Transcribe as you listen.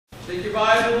Take your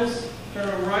Bibles, turn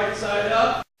them right side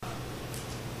up, and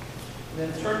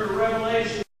then turn to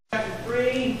Revelation chapter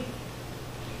 3.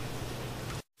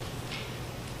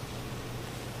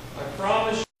 I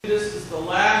promise you this is the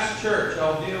last church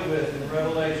I'll deal with in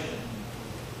Revelation.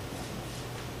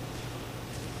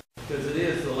 Because it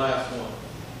is the last one.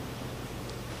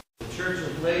 The church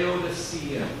of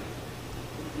Laodicea.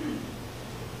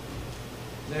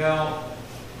 Now,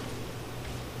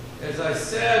 as I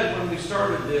said when we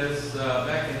started this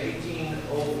back in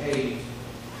 1808,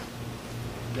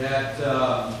 that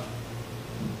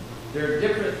there are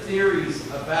different theories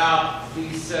about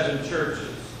these 7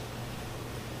 churches.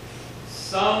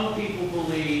 Some people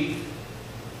believe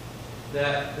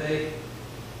that they...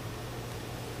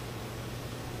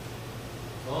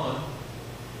 on.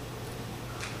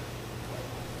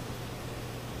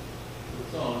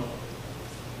 It's on.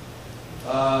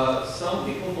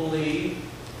 Some people believe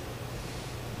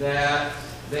that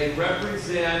they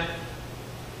represent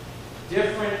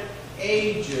different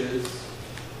ages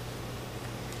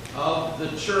of the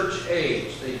church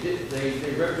age.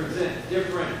 They represent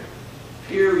different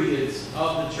periods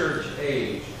of the church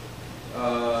age.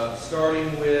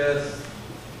 Starting with,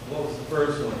 what was the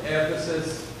first one?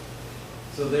 Ephesus.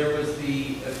 So there was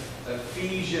the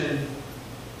Ephesian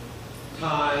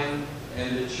time,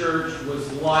 and the church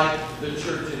was like the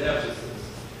church at Ephesus.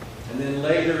 And then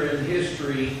later in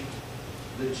history,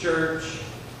 the church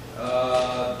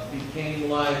became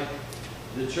like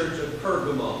the church of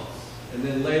Pergamos. And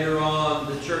then later on,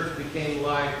 the church became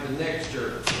like the next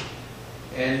church.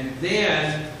 And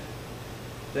then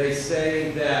they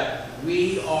say that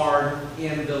we are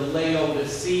in the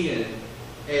Laodicean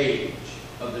age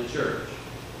of the church,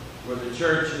 where the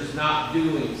church is not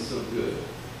doing so good.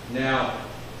 Now,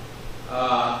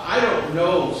 I don't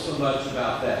know so much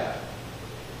about that.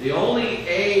 The only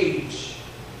age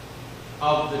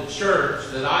of the church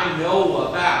that I know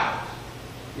about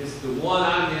is the one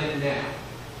I'm in now.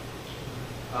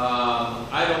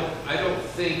 I don't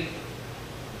think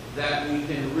that we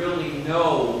can really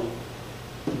know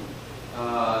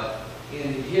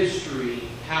in history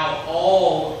how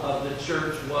all of the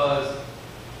church was.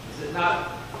 Is it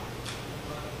not?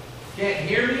 Can't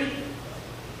hear me?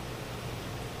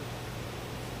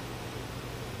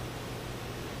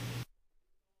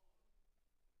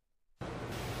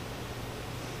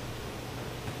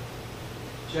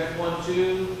 Check 1,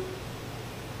 2.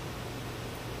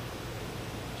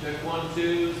 Check 1,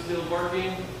 2. Still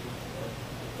working?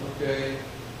 Okay.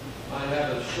 Might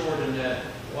have a short in that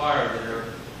wire there.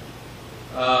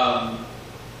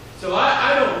 So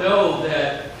I don't know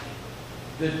that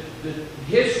the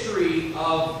history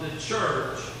of the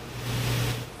church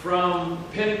from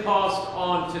Pentecost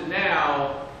on to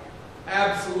now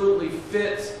absolutely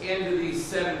fits into these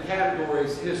 7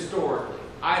 categories historically.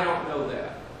 I don't know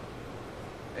that.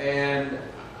 And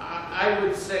I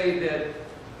would say that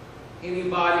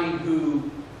anybody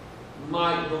who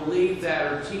might believe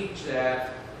that or teach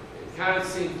that, it kind of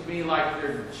seems to me like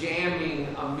they're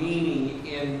jamming a meaning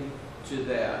into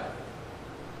that.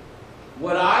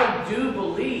 What I do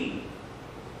believe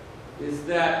is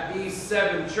that these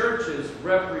 7 churches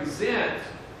represent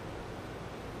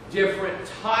different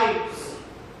types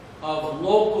of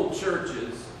local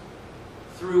churches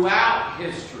throughout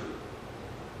history.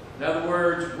 In other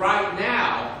words, right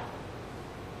now,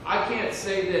 I can't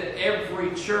say that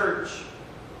every church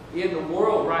in the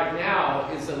world right now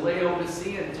is a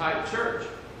Laodicean type church.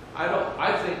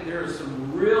 I think there are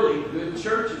some really good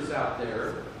churches out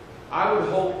there. I would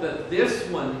hope that this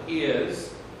one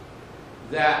is,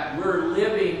 that we're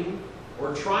living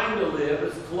or trying to live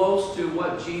as close to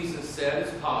what Jesus said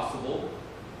as possible,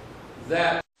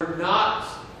 that we're not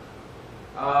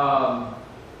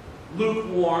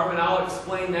lukewarm, and I'll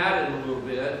explain that in a little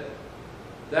bit,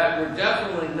 that we're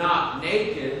definitely not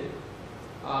naked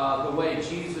the way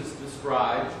Jesus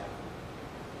described.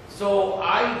 So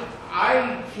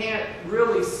I can't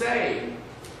really say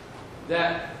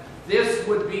that this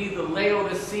would be the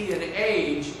Laodicean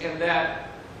age and that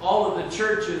all of the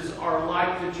churches are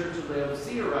like the church of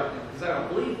Laodicea right now, because I don't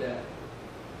believe that.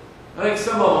 I think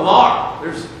some of them are.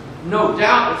 There's no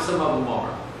doubt that some of them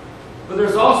are. But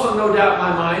there's also no doubt in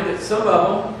my mind that some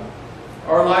of them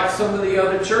are like some of the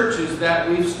other churches that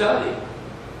we've studied.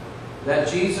 That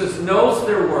Jesus knows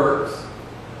their works,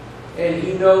 and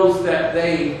He knows that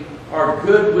they are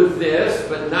good with this,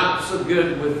 but not so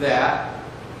good with that.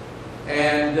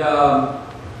 And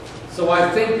so I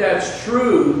think that's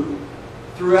true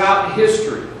throughout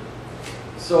history.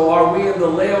 So are we in the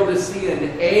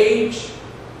Laodicean age?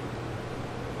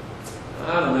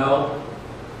 I don't know.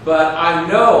 But I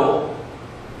know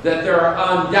that there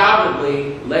are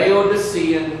undoubtedly Laodicean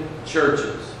Laodicean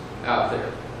churches out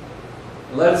there.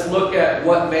 Let's look at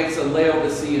what makes a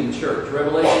Laodicean church.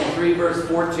 Revelation 3 verse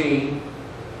 14.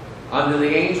 Unto the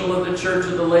angel of the church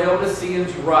of the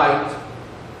Laodiceans write,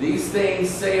 these things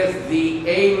saith the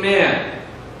Amen.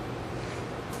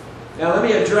 Now let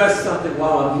me address something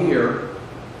while I'm here.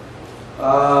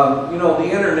 You know,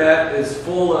 the internet is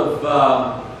full of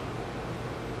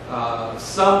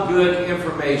some good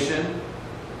information,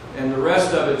 and the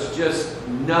rest of it's just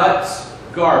nuts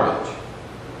garbage.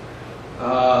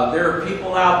 There are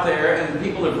people out there, and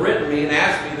people have written me and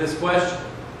asked me this question.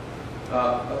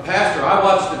 Pastor, I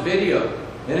watched a video,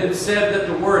 and it said that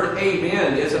the word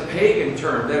amen is a pagan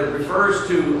term, that it refers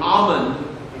to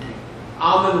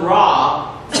Amun-Ra,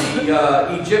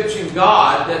 the Egyptian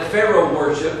god that Pharaoh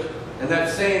worshipped, and that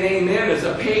saying amen is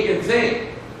a pagan thing.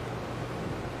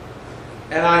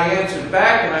 And I answered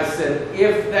back and I said,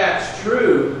 if that's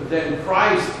true, then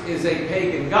Christ is a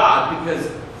pagan god,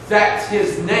 because that's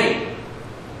his name.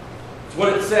 It's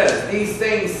what it says. These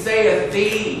things saith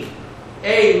the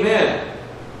Amen.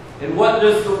 And what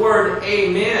does the word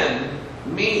amen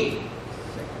mean?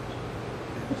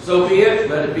 So be it.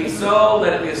 Let it be so.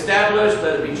 Let it be established.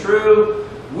 Let it be true.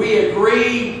 We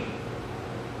agree.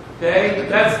 Okay?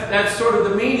 That's sort of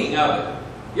the meaning of it.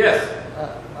 Yes?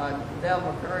 Del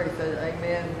McCurry says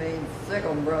amen means sick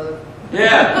 'em, brother.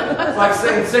 Yeah. It's like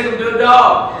saying sick 'em to a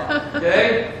dog. Yeah.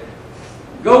 Okay?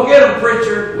 Go get 'em,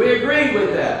 preacher. We agree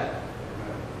with that.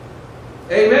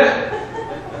 Amen.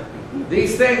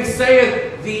 These things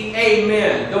saith the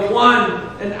Amen. The one,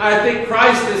 and I think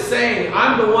Christ is saying,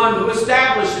 I'm the one who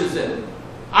establishes it.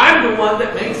 I'm the one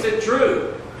that makes it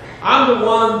true. I'm the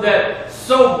one that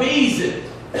so bees it.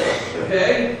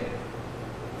 Okay?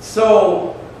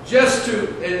 So, just to,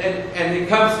 and it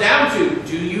comes down to,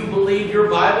 do you believe your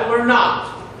Bible or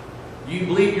not? Do you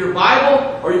believe your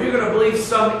Bible, or are you going to believe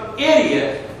some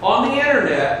idiot on the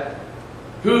internet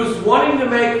who's wanting to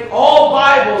make all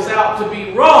Bibles out to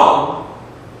be wrong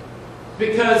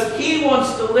because he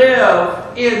wants to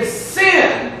live in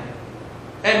sin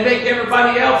and make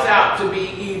everybody else out to be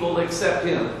evil except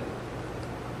him?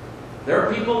 There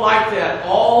are people like that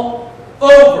all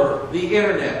over the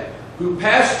internet who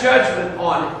pass judgment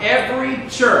on every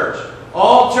church.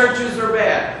 All churches are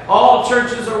bad. All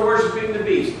churches are worshiping the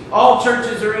beast. All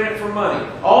churches are in it for money.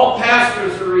 All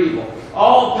pastors are evil.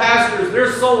 All pastors,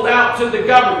 they're sold out to the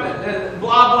government and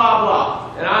blah, blah,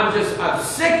 blah. And I'm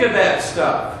sick of that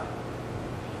stuff.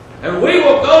 And we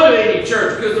will go to any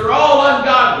church because they're all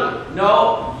ungodly.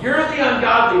 No, you're the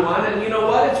ungodly one, and you know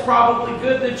what? It's probably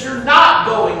good that you're not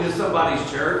going to somebody's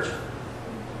church,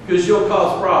 because you'll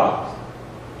cause problems.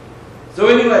 So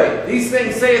anyway, these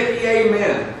things saith the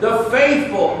Amen, the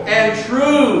faithful and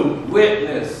true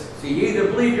witness. So you either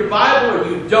believe your Bible or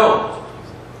you don't.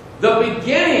 The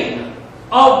beginning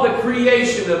of the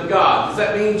creation of God. Does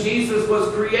that mean Jesus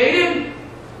was created?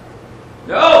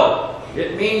 No.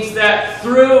 It means that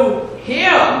through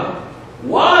Him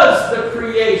was the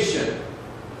creation.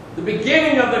 The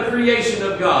beginning of the creation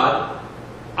of God.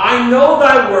 I know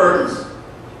thy works,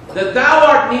 that thou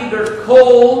art neither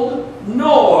cold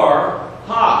nor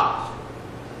hot.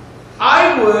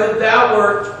 I would thou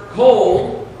wert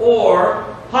cold or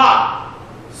hot.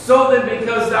 So then,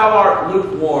 because thou art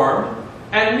lukewarm,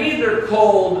 and neither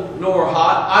cold nor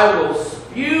hot, I will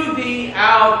spew thee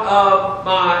out of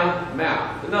my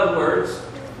mouth. In other words,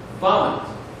 vomit.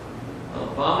 I'll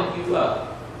vomit you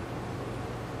up.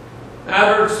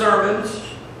 I've heard sermons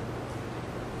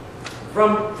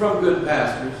from good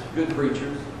pastors, good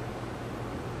preachers,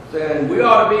 saying we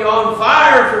ought to be on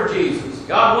fire for Jesus.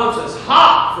 God wants us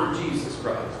hot for Jesus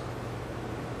Christ.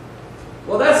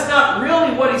 Well, that's not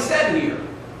really what he said here.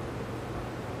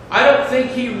 I don't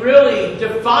think he really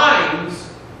defines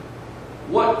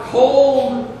what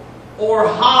cold or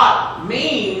hot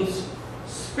means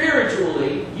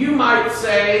spiritually. You might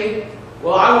say,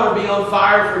 well, I want to be on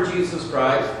fire for Jesus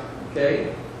Christ.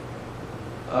 Okay?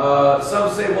 Some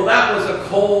say, well, that was a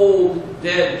cold,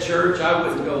 dead church. I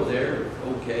wouldn't go there.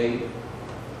 Okay.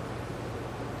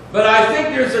 But I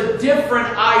think there's a different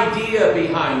idea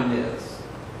behind this.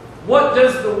 What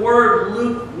does the word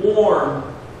lukewarm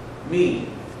mean?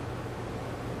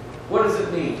 What does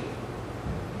it mean?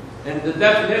 And the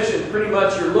definition, pretty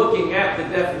much you're looking at the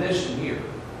definition here.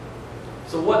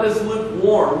 So what does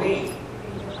lukewarm mean?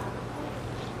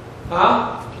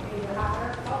 Huh?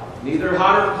 Neither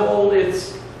hot or cold.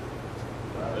 It's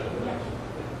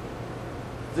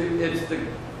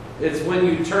when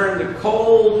you turn the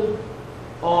cold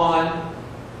on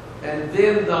and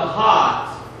then the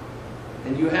hot,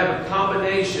 and you have a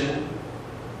combination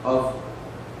of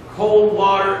cold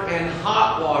water and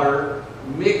hot water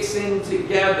mixing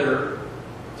together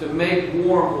to make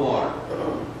warm water.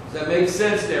 Does that make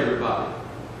sense to everybody?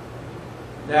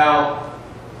 Now,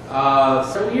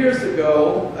 some years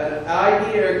ago, an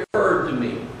idea occurred to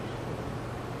me.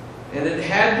 And it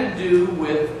had to do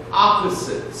with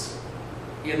opposites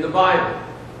in the Bible.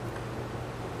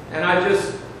 And I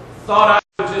just thought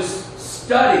I would just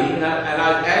study, and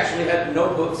I actually had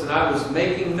notebooks, and I was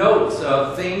making notes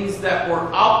of things that were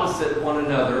opposite one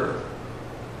another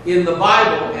in the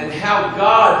Bible, and how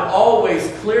God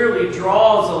always clearly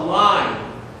draws a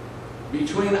line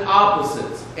between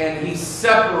opposites, and He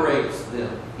separates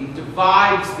them. He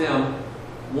divides them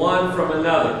one from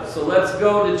another. So let's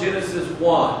go to Genesis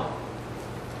 1.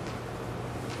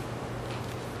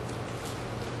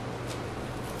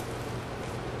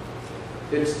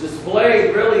 It's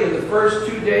displayed really in the first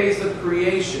 2 days of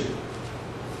creation.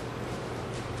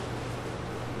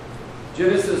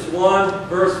 Genesis 1,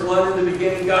 verse 1, in the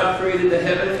beginning God created the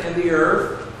heaven and the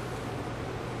earth.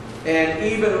 And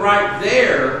even right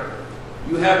there,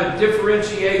 you have a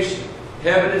differentiation.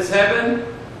 Heaven is heaven,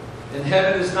 and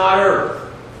heaven is not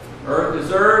earth. Earth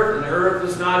is earth, and earth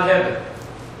is not heaven.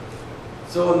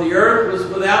 So when the earth was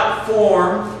without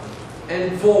form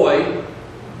and void,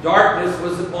 darkness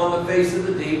was upon the face of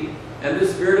the deep, and the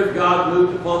Spirit of God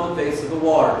moved upon the face of the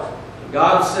waters.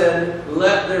 God said,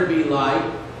 "Let there be light,"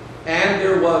 and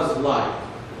there was light.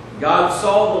 God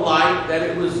saw the light, that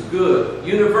it was good.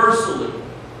 Universally,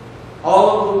 all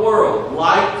over the world,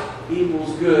 light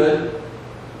equals good,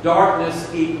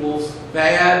 darkness equals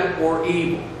bad or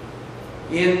evil.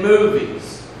 In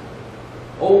movies,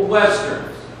 old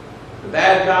westerns, the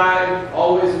bad guy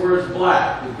always wears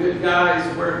black. The good guys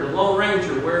wear, the Lone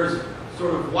Ranger wears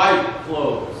sort of white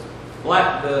clothes.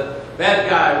 The bad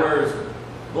guy wears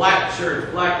black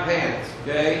shirts, black pants.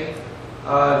 Okay?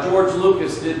 George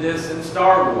Lucas did this in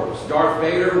Star Wars. Darth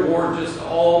Vader wore just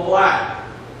all black.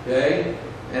 Okay?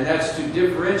 And that's to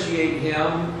differentiate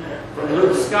him from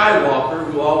Luke Skywalker,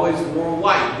 who always wore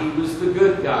white. He was the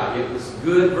good guy. It was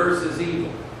good versus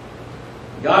evil.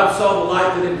 God saw the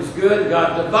light, that it was good.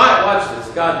 Watch this.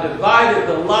 God divided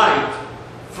the light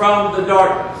from the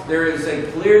darkness. There is a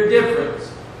clear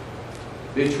difference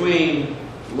between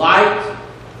light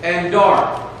and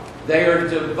dark. They are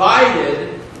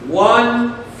divided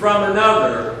one from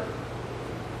another,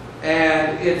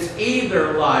 and it's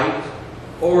either light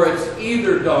or it's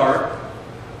either dark.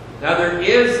 Now there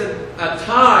is a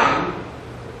time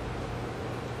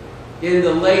in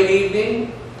the late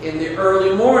evening, in the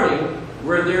early morning,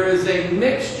 where there is a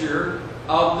mixture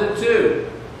of the two.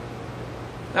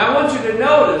 Now I want you to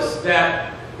notice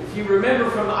that if you remember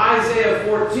from Isaiah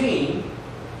 14,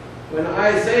 when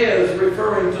Isaiah is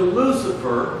referring to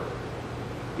Lucifer,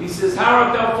 he says, "How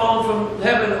art thou fallen from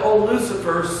heaven, O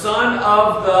Lucifer, son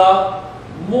of the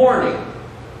morning?"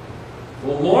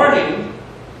 Well, morning,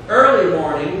 early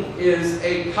morning, is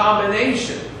a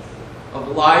combination of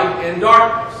light and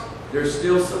darkness. There's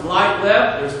still some light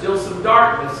left. There's still some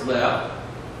darkness left.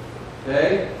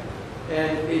 Okay?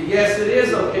 And yes, it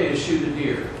is okay to shoot a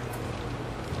deer,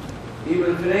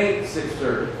 even if it ain't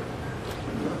 6:30.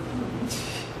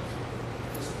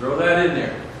 Just throw that in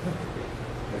there.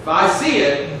 If I see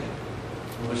it,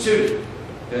 I'm going to shoot it.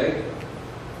 Okay?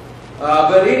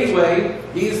 But anyway,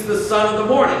 he's the son of the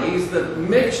morning. He's the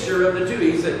mixture of the two.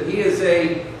 He is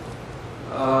a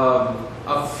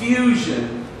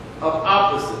fusion of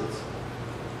opposites.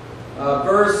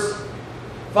 Verse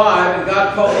 5, "And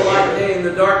God called the light day, and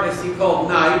the darkness He called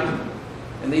night,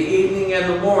 and the evening and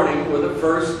the morning were the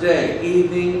first day."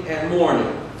 Evening and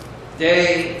morning.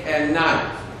 Day and night.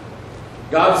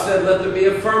 God said, "Let there be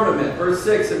a firmament." Verse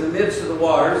 6, "In the midst of the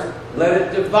waters, let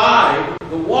it divide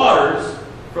the waters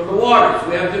from the waters."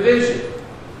 We have division.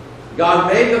 God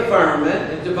made the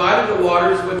firmament and divided the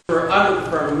waters which were under the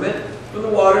firmament from the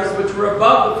waters which were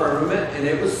above the firmament, and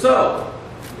it was so.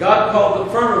 God called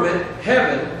the firmament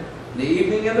heaven. The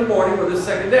evening and the morning were the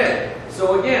second day.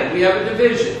 So again, we have a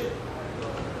division.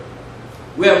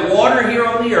 We have water here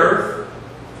on the earth,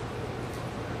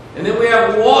 and then we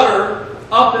have water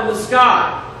up in the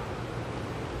sky.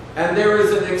 And there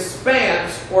is an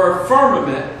expanse or a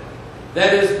firmament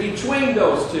that is between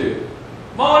those two.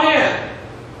 Come on in.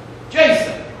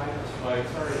 Jason.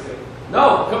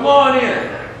 No, come on in.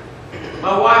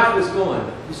 My wife was going,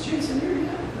 "Is Jason here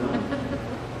yet?" No.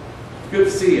 Good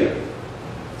to see you.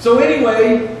 So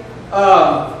anyway,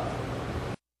 are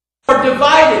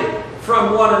divided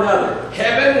from one another.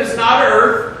 Heaven is not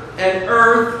earth, and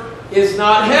earth is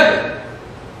not heaven.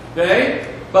 Okay?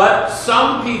 But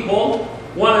some people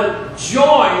want to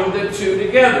join the two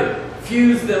together,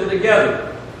 fuse them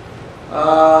together.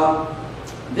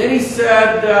 Then he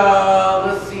said,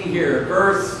 let's see here,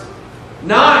 verse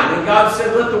 9. And God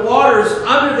said, let the waters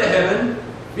under the heaven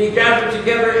be gathered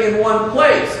together in one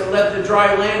place, and let the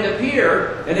dry land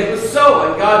appear. And it was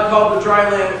so. And God called the dry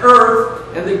land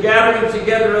earth, and the gathering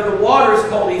together of the waters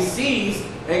called he seas.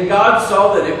 And God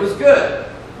saw that it was good.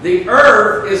 The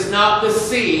earth is not the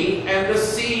sea, and the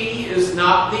sea is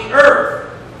not the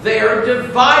earth. They are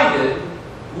divided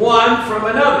one from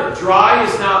another. Dry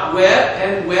is not wet,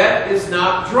 and wet is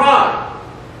not dry.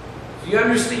 You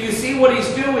understand? You see what he's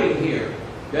doing here.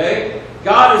 Okay?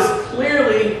 God is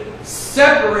clearly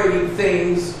separating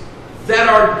things that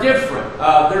are different.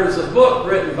 There's a book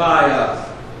written by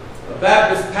a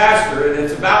Baptist pastor, and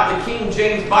it's about the King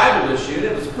James Bible issue. And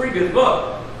it was a pretty good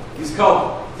book. He's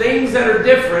called Things That Are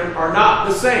Different Are Not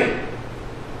the Same.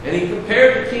 And he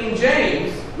compared the King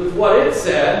James with what it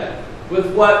said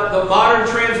with what the modern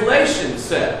translation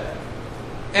said.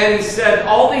 And he said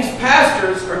all these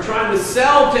pastors are trying to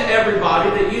sell to everybody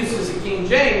that uses the King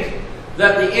James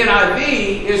that the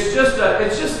NIV is just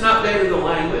an update of the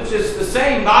language. It's the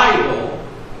same Bible.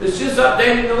 It's just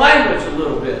updating the language a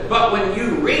little bit. But when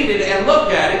you read it and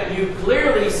look at it, you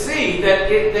clearly see that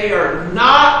they are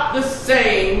not the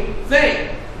same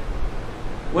thing.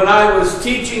 When I was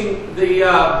teaching the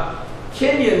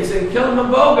Kenyans in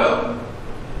Kilimanjaro,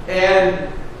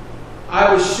 and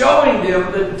I was showing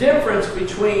them the difference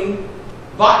between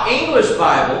English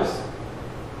Bibles,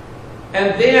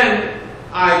 and then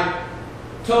I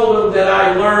told them that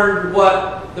I learned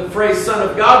what the phrase Son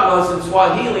of God was in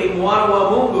Swahili, Mwana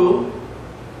wa Mungu,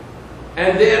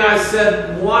 and then I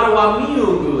said Mwana wa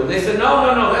Miungu, and they said,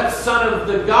 no, that's Son of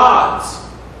the Gods.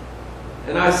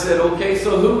 And I said, okay,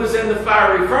 so who was in the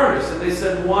fiery furnace? And they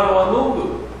said, Mwana wa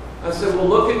Mungu. I said, well,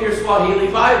 look in your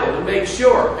Swahili Bible to make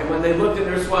sure. And when they looked in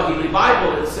their Swahili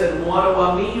Bible, it said Mwana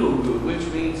wa Miungu, which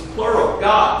means plural,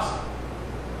 gods.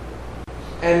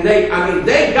 And they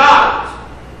got it.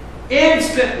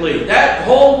 Instantly, that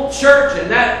whole church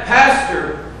and that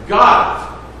pastor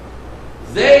got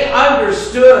it. They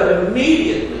understood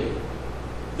immediately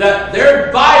that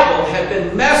their Bible had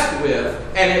been messed with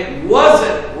and it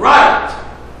wasn't right.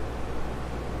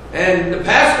 And the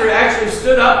pastor actually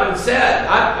stood up and said,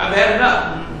 I've had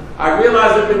enough. I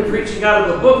realize I've been preaching out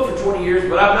of the book for 20 years,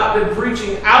 but I've not been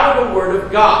preaching out of the Word of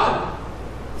God.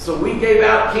 So we gave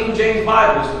out King James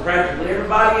Bibles to practically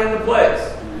everybody in the place,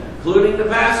 including the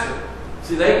pastor.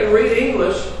 See, they can read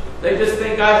English. They just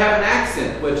think I have an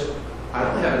accent, which I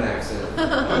don't have an accent.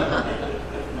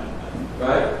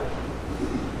 Right?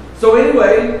 So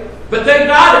anyway, but they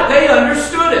got it. They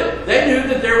understood it. They knew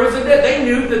that there was they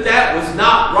knew that that was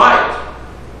not right.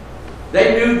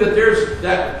 They knew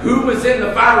that who was in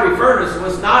the fiery furnace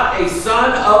was not a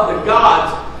son of the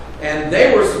gods, and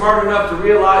they were smart enough to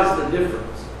realize the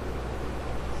difference.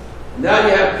 Now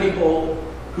you have people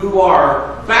who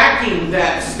are backing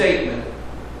that statement,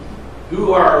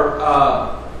 who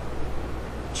are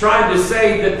trying to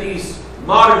say that these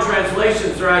modern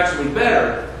translations are actually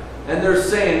better. And they're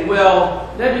saying,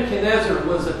 well, Nebuchadnezzar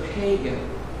was a pagan.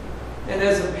 And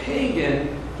as a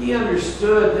pagan, he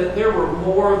understood that there were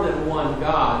more than one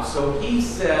God. So he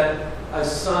said a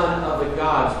son of the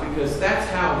gods because that's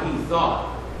how he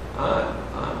thought.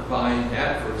 I'm buying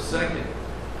that for a second.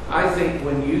 I think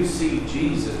when you see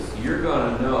Jesus, you're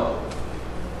going to know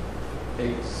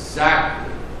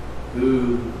exactly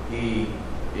who he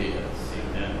is.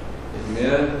 Amen.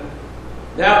 Amen.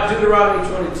 Now, Deuteronomy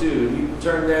 22. You can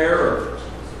turn there or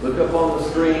look up on the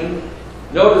screen.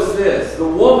 Notice this. The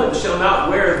woman shall not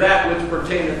wear that which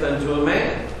pertaineth unto a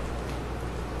man.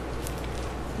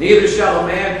 Neither shall a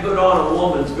man put on a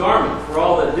woman's garment, for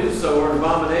all that do so are an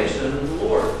abomination unto the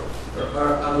Lord,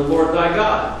 or unto the Lord thy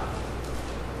God.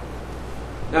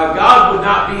 Now, God would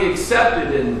not be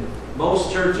accepted in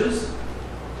most churches,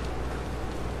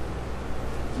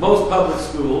 most public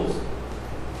schools,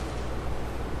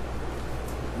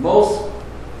 most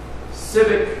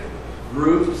civic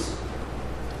groups,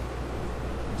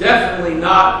 definitely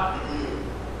not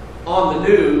on the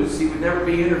news. He would never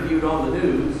be interviewed on the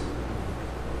news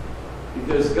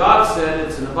because God said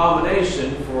it's an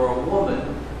abomination for a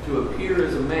woman to appear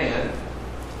as a man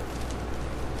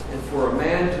and for a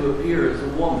man to appear as a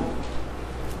woman.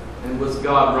 And was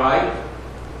God right?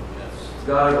 Yes. Was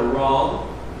God ever wrong?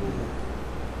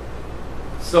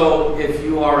 So if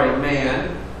you are a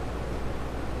man,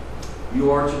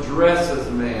 you are to dress as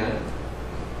a man,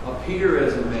 appear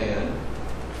as a man,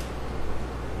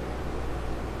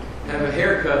 have a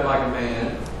haircut like a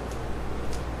man,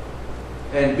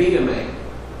 and be a man.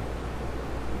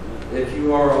 If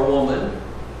you are a woman,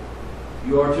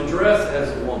 you are to dress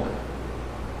as a woman,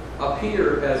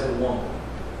 appear as a woman.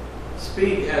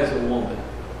 speak as a woman,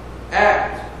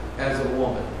 act as a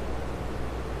woman.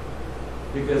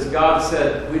 Because God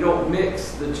said we don't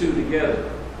mix the two together.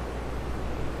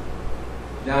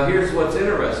 Now here's what's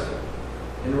interesting.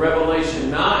 In Revelation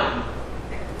 9,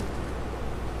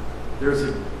 there's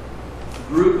a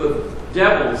group of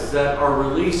devils that are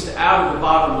released out of the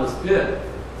bottomless pit.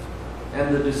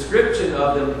 And the description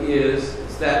of them is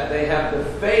that they have the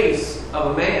face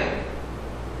of a man,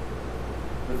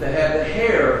 but they have the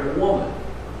hair of a woman.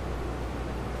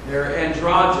 They're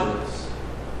androgynous.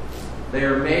 They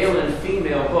are male and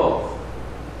female both.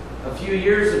 A few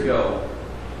years ago,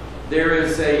 there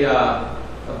is a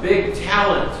big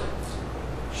talent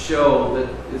show that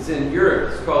is in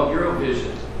Europe. It's called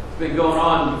Eurovision. It's been going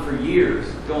on for years.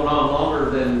 It's going on longer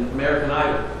than American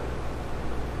Idol.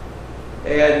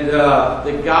 And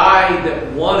the guy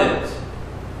that won it,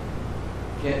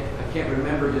 I can't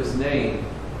remember his name,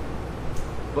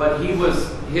 but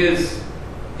his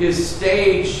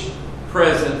stage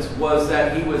presence was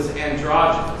that he was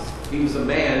androgynous. He was a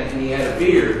man and he had a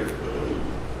beard,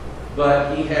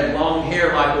 but he had long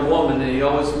hair like a woman, and he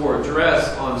always wore a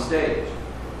dress on stage.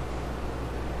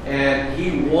 And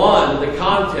he won the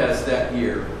contest that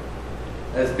year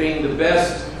as being the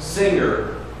best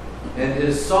singer, and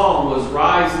his song was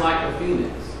Rise Like a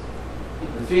Phoenix.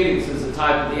 The phoenix is a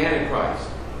type of the Antichrist,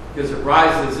 because it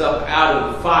rises up out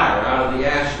of the fire, out of the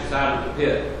ashes, out of the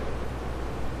pit.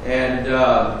 And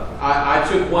I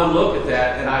took one look at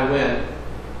that and I went,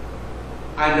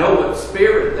 I know what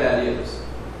spirit that is.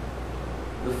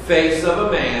 The face of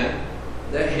a man,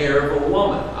 the hair of a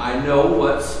woman. I know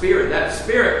what spirit. That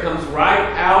spirit comes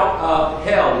right out of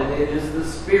hell, and it is the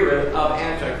spirit of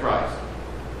Antichrist.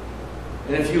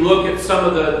 And if you look at some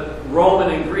of the Roman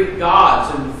and Greek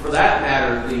gods, and for that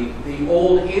matter, the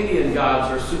old Indian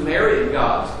gods or Sumerian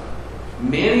gods,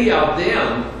 many of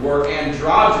them were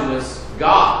androgynous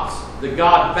gods. The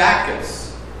god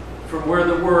Bacchus, from where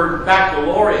the word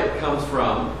baccalaureate comes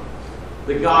from,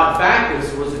 the god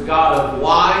Bacchus was a god of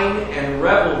wine and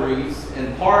revelries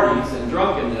and parties and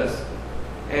drunkenness,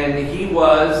 and he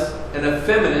was an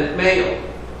effeminate male.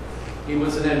 He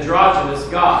was an androgynous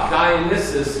god.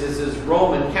 Dionysus is his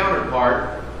Roman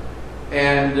counterpart,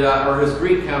 and or his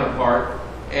Greek counterpart,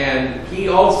 and he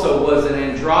also was an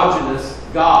androgynous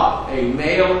god, a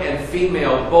male and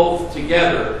female both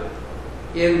together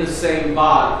in the same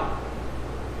body.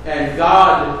 And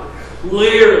God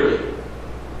clearly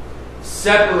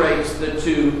separates the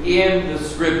two in the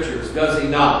Scriptures, does He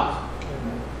not?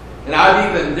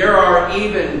 And there are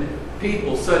even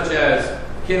people such as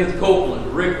Kenneth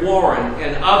Copeland, Rick Warren,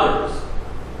 and others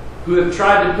who have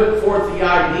tried to put forth the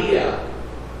idea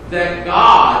that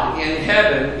God in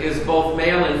heaven is both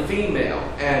male and female,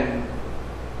 and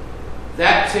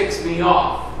that ticks me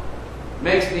off,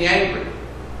 makes me angry.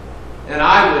 And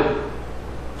I would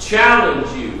challenge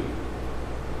you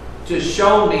to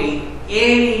show me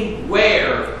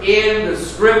anywhere in the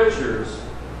Scriptures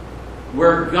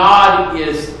where God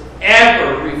is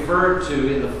ever referred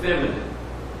to in the feminine.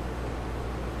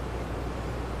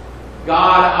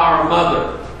 God our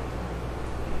mother,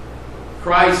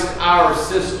 Christ our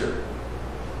sister.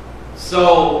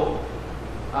 So,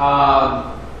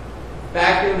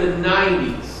 back in the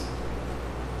 90s,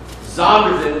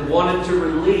 Zondervan wanted to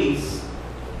release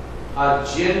a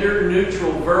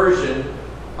gender-neutral version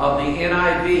of the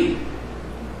NIV.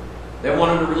 They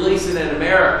wanted to release it in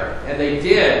America, and they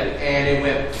did, and it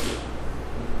went.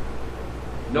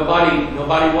 Nobody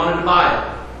wanted to buy it.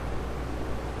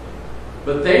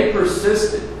 But they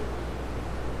persisted.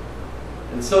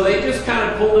 And so they just kind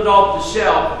of pulled it off the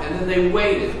shelf, and then they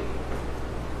waited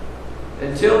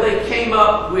until they came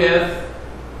up with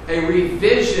a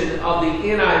revision of the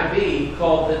NIV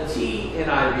called the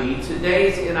TNIV,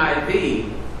 today's NIV,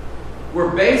 where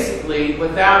basically,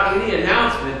 without any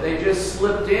announcement, they just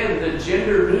slipped in the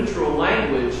gender-neutral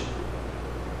language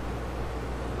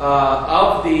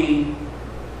of the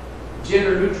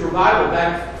gender-neutral Bible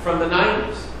back from the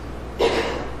 90s.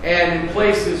 And in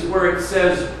places where it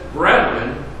says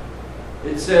brethren,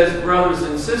 it says brothers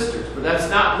and sisters. But that's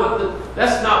not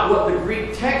what the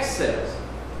Greek text says.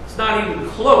 It's not even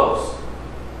close.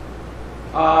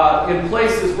 In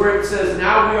places where it says,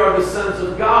 now we are the sons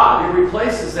of God, it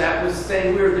replaces that with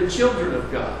saying we are the children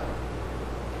of God.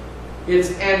 It's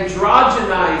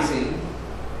androgenizing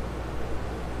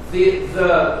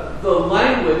the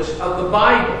language of the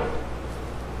Bible.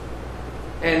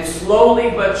 And slowly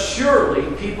but surely,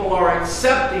 people are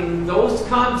accepting those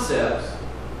concepts.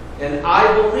 And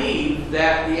I believe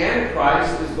that the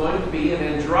Antichrist is going to be an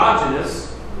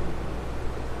androgynous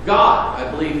God.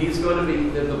 I believe he's going to be,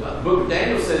 the book of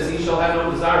Daniel says he shall have no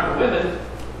desire for women.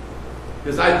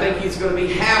 because I think he's going to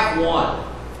be half one.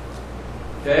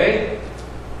 Okay?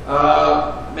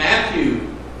 Matthew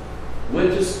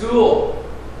went to school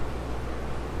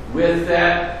with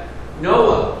that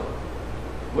Noah.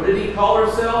 What did he call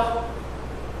herself?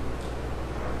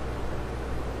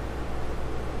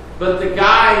 But the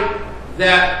guy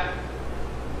that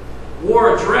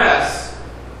wore a dress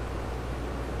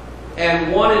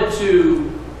and wanted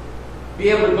to be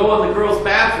able to go in the girls'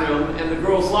 bathroom and the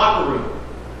girls' locker room.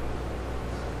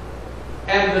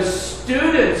 And the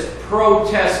students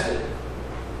protested.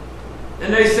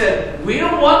 And they said, we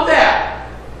don't want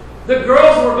that. The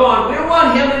girls were going, we don't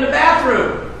want him in the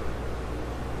bathroom.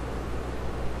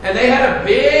 And they had a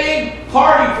big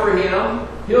party for him,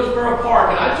 Hillsborough Park.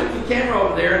 And I took the camera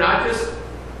over there and I just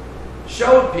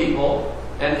showed people.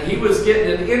 And he was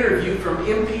getting an interview from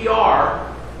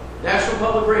NPR, National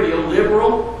Public Radio,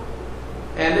 liberal.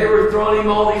 And they were throwing him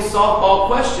all these softball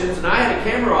questions. And I had a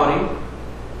camera on him.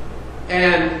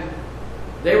 And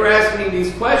they were asking me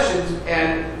these questions.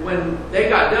 And when they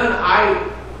got done,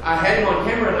 I had him on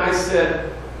camera and I said,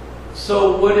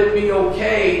 so would it be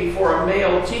okay for a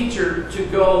male teacher to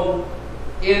go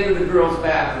into the girls'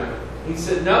 bathroom? He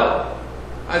said, no.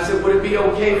 I said, would it be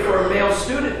okay for a male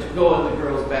student to go in the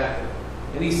girls' bathroom?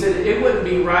 And he said, it wouldn't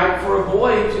be right for a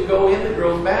boy to go in the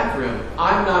girls' bathroom.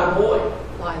 I'm not a boy.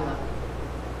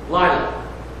 Lila.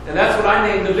 And that's what I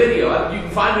named the video. You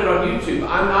can find it on YouTube.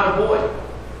 I'm not a boy.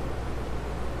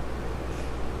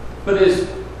 But his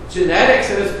genetics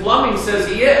and his plumbing says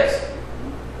he is.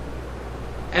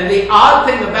 And the odd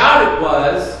thing about it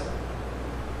was,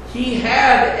 he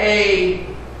had I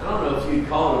don't know if you'd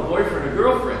call it a boyfriend or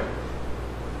girlfriend.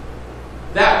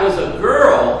 That was a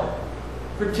girl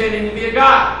pretending to be a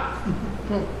guy.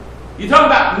 You talk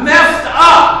about messed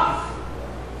up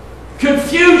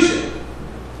confusion.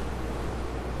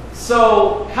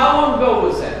 So, how long ago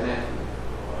was that, Matthew?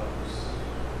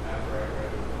 After I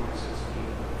read 2016.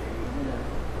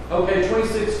 Okay,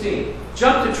 2016.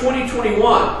 Jump to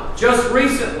 2021, just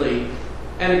recently,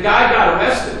 and a guy got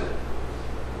arrested.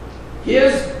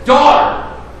 His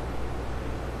daughter,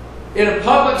 in a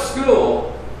public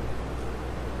school,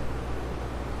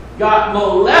 got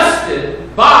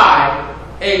molested by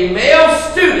a male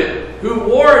student who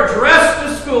wore a dress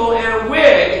to school and a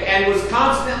wig and was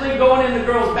constantly going in the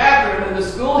girls' bathroom, and the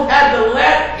school had to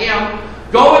let him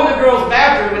go in the girls'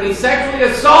 bathroom, and he sexually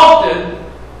assaulted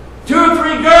 2 or 3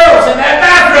 girls in that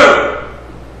bathroom.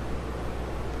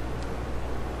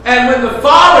 And when the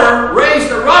father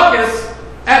raised a ruckus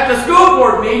at the school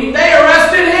board meeting, they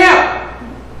arrested him.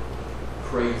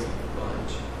 Crazy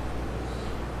bunch.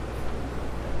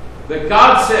 But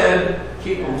God said,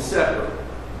 keep them separate.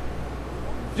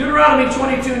 Deuteronomy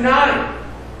 22:9.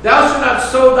 Thou shalt not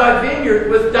sow thy vineyard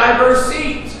with diverse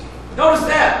seeds. Notice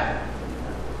that.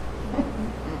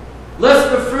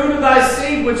 Lest the fruit of thy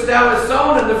seed which thou hast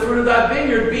sown and the fruit of thy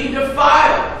vineyard be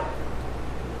defiled.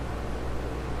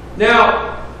 Now,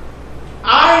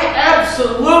 I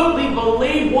absolutely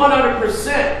believe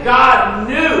 100% God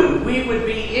knew we would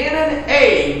be in an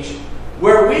age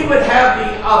where we would have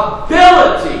the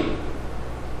ability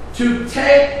to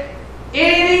take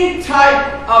any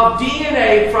type of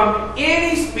DNA from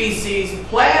any species,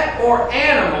 plant or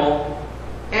animal,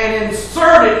 and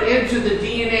insert it into the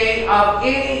DNA of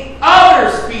any other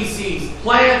species,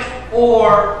 plant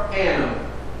or animal.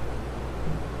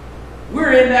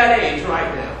 We're in that age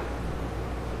right now.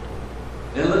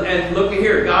 And look at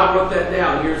here, God wrote that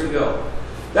down years ago.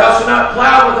 Thou shalt not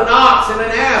plow with an ox and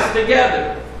an ass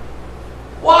together.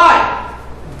 Why?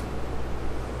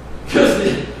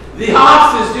 Because the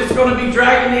ox is just going to be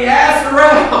dragging the ass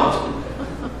around.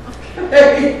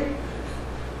 Okay?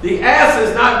 The ass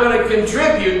is not going to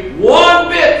contribute one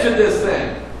bit to this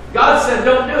thing. God said,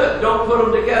 don't do it. Don't put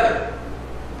them together.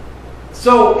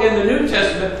 So in the New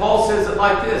Testament, Paul says it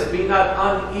like this: be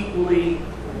not unequally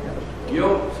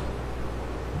yoked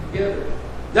together.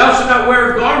 Thou shalt not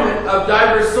wear a garment of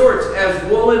divers sorts, as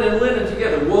woolen and linen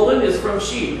together. Woolen is from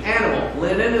sheep, animal.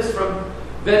 Linen is from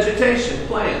vegetation,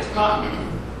 plants, cotton.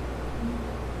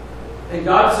 And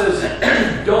God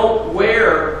says, don't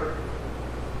wear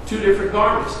 2 different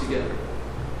garments together.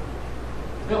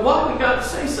 Now, why would God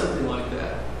say something like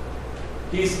that?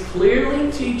 He's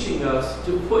clearly teaching us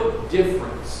to put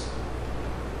difference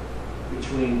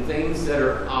between things that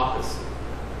are opposite.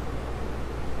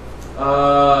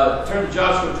 Turn to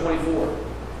Joshua 24.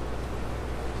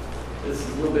 This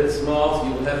is a little bit small, so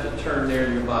you'll have to turn there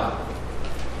in your Bible.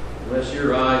 Unless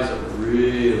your eyes are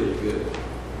really good.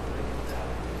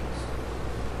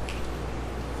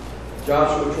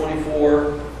 Joshua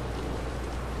 24,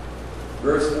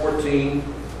 verse 14.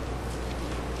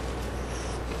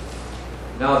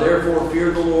 Now therefore fear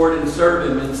the Lord and serve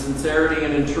him in sincerity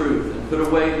and in truth, and put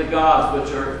away the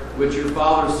gods which your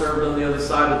fathers served on the other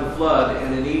side of the flood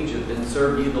and in Egypt, and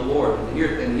serve ye the Lord.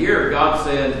 And here God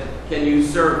said, can you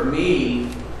serve me,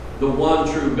 the one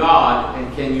true God,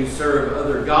 and can you serve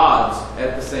other gods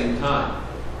at the same time?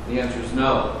 The answer is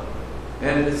no.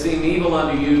 And if it seem evil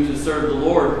unto you to serve the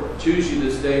Lord, choose you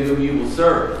this day whom you will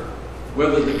serve,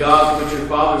 whether the gods which your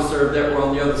fathers served that were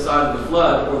on the other side of the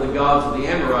flood, or the gods of the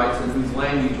Amorites in whose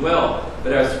land you dwell.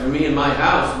 But as for me and my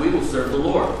house, we will serve the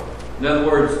Lord. In other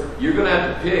words, you're going to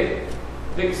have to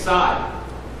pick a side.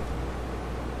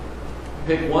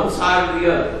 Pick one side or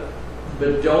the other.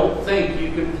 But don't think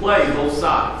you can play both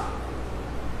sides.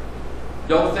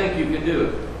 Don't think you can do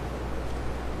it.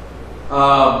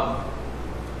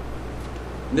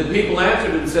 The people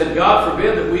answered and said, God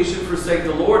forbid that we should forsake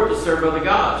the Lord to serve other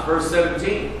gods. Verse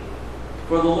 17.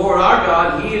 For the Lord our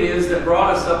God, He it is that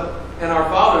brought us up and our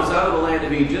fathers out of the land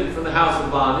of Egypt from the house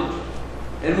of bondage,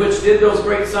 and which did those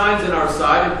great signs in our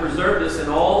sight, and preserved us in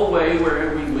all the way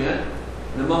wherever we went,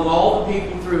 and among all the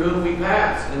people through whom we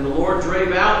passed. And the Lord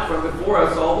drave out from before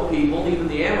us all the people, even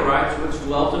the Amorites, which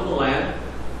dwelt in the land.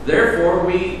 Therefore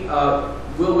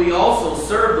will we also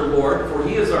serve the Lord, for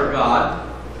He is our God.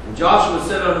 And Joshua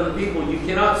said unto the people, you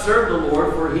cannot serve the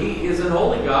Lord, for He is an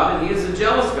holy God, and He is a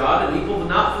jealous God, and He will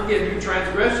not forgive your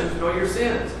transgressions nor your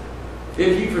sins.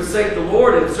 If you forsake the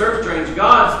Lord and serve strange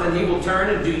gods, then He will turn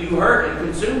and do you hurt and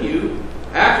consume you.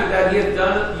 After that He hath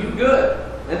done you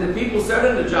good. And the people said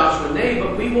unto Joshua, nay,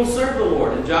 but we will serve the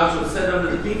Lord. And Joshua said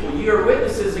unto the people, ye are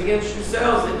witnesses against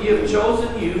yourselves that ye have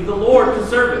chosen you, the Lord, to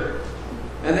serve Him.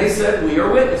 And they said, we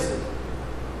are witnesses.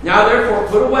 Now therefore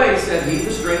put away, said he,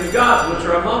 the strange gods which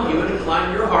are among you, and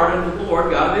incline your heart unto the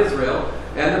Lord God of Israel.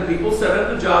 And the people said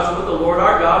unto Joshua, the Lord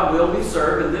our God will we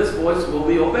serve, and this voice will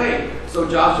be obeyed. So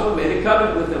Joshua made a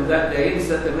covenant with them that day, and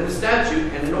set them in a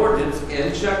statute and an ordinance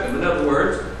in Shechem. In other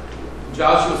words,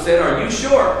 Joshua said, are you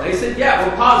sure? And they said, yeah,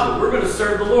 we're positive. We're going to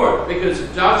serve the Lord. Because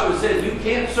Joshua said, you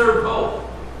can't serve both.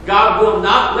 God will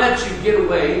not let you get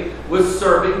away with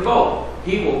serving both.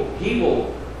 He will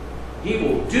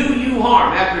do you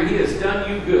harm after He has done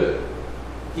you good.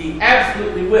 He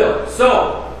absolutely will.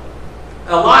 So,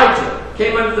 Elijah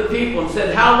came unto the people and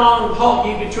said, how long halt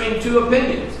ye between two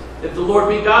opinions? If the Lord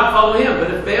be God, follow Him.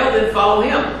 But if Baal, then follow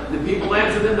him. The people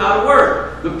answered him not a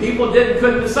word. The people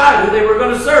couldn't decide who they were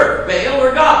going to serve, Baal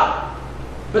or God.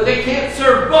 But they can't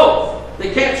serve both.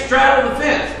 They can't straddle the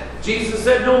fence. Jesus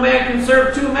said no man can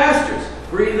serve two masters.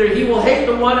 For either he will hate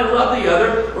the one and love the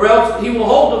other, or else he will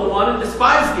hold to the one and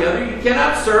despise the other. You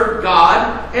cannot serve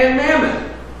God and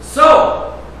mammon.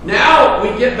 So, now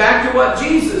we get back to what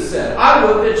Jesus said. I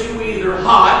would that you were either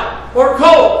hot or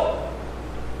cold.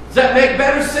 Does that make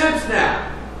better sense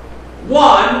now?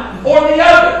 One or the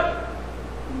other.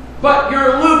 But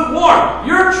you're lukewarm.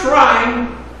 You're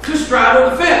trying to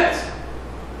straddle the fence.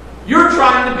 You're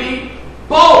trying to be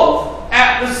both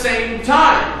at the same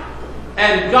time.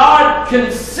 And God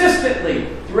consistently,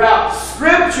 throughout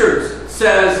Scriptures,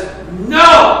 says,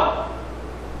 no,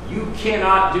 you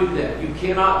cannot do that. You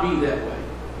cannot be that way.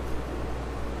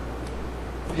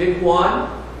 Pick one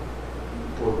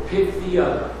or pick the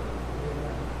other.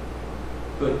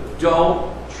 But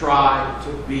don't try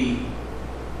to be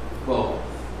both.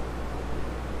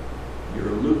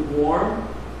 You're lukewarm,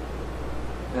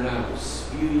 and I will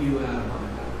spew you out of my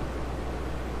mouth.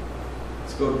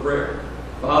 Let's go to prayer.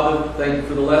 Father, thank you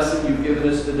for the lesson you've given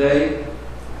us today.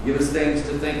 Give us things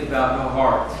to think about in our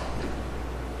hearts.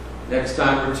 Next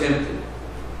time we're tempted.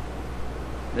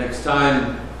 Next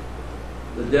time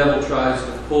the devil tries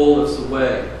to pull us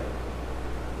away.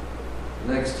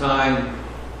 Next time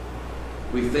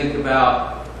we think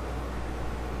about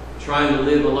trying to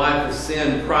live a life of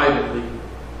sin privately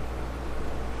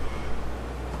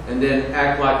and then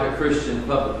act like a Christian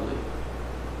publicly.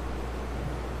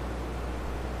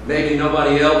 Maybe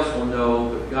nobody else will know,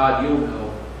 but God, you'll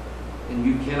know. And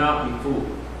you cannot be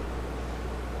fooled.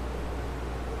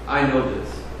 I know this.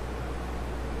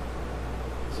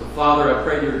 So, Father, I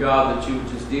pray, dear God, that you would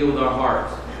just deal with our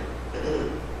hearts.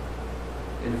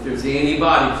 And if there's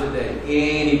anybody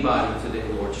today,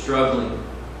 Lord, struggling,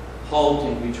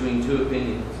 halting between two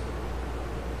opinions,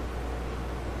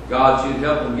 God, you'd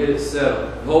help them get it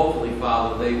settled. Hopefully,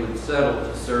 Father, they would settle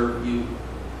to serve you.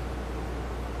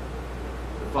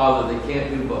 Father, they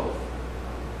can't do both.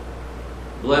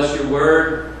 Bless your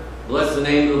word. Bless the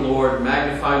name of the Lord.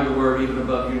 Magnify your word even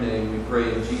above your name. We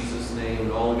pray in Jesus' name.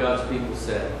 And all of God's people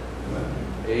said,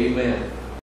 amen. Amen.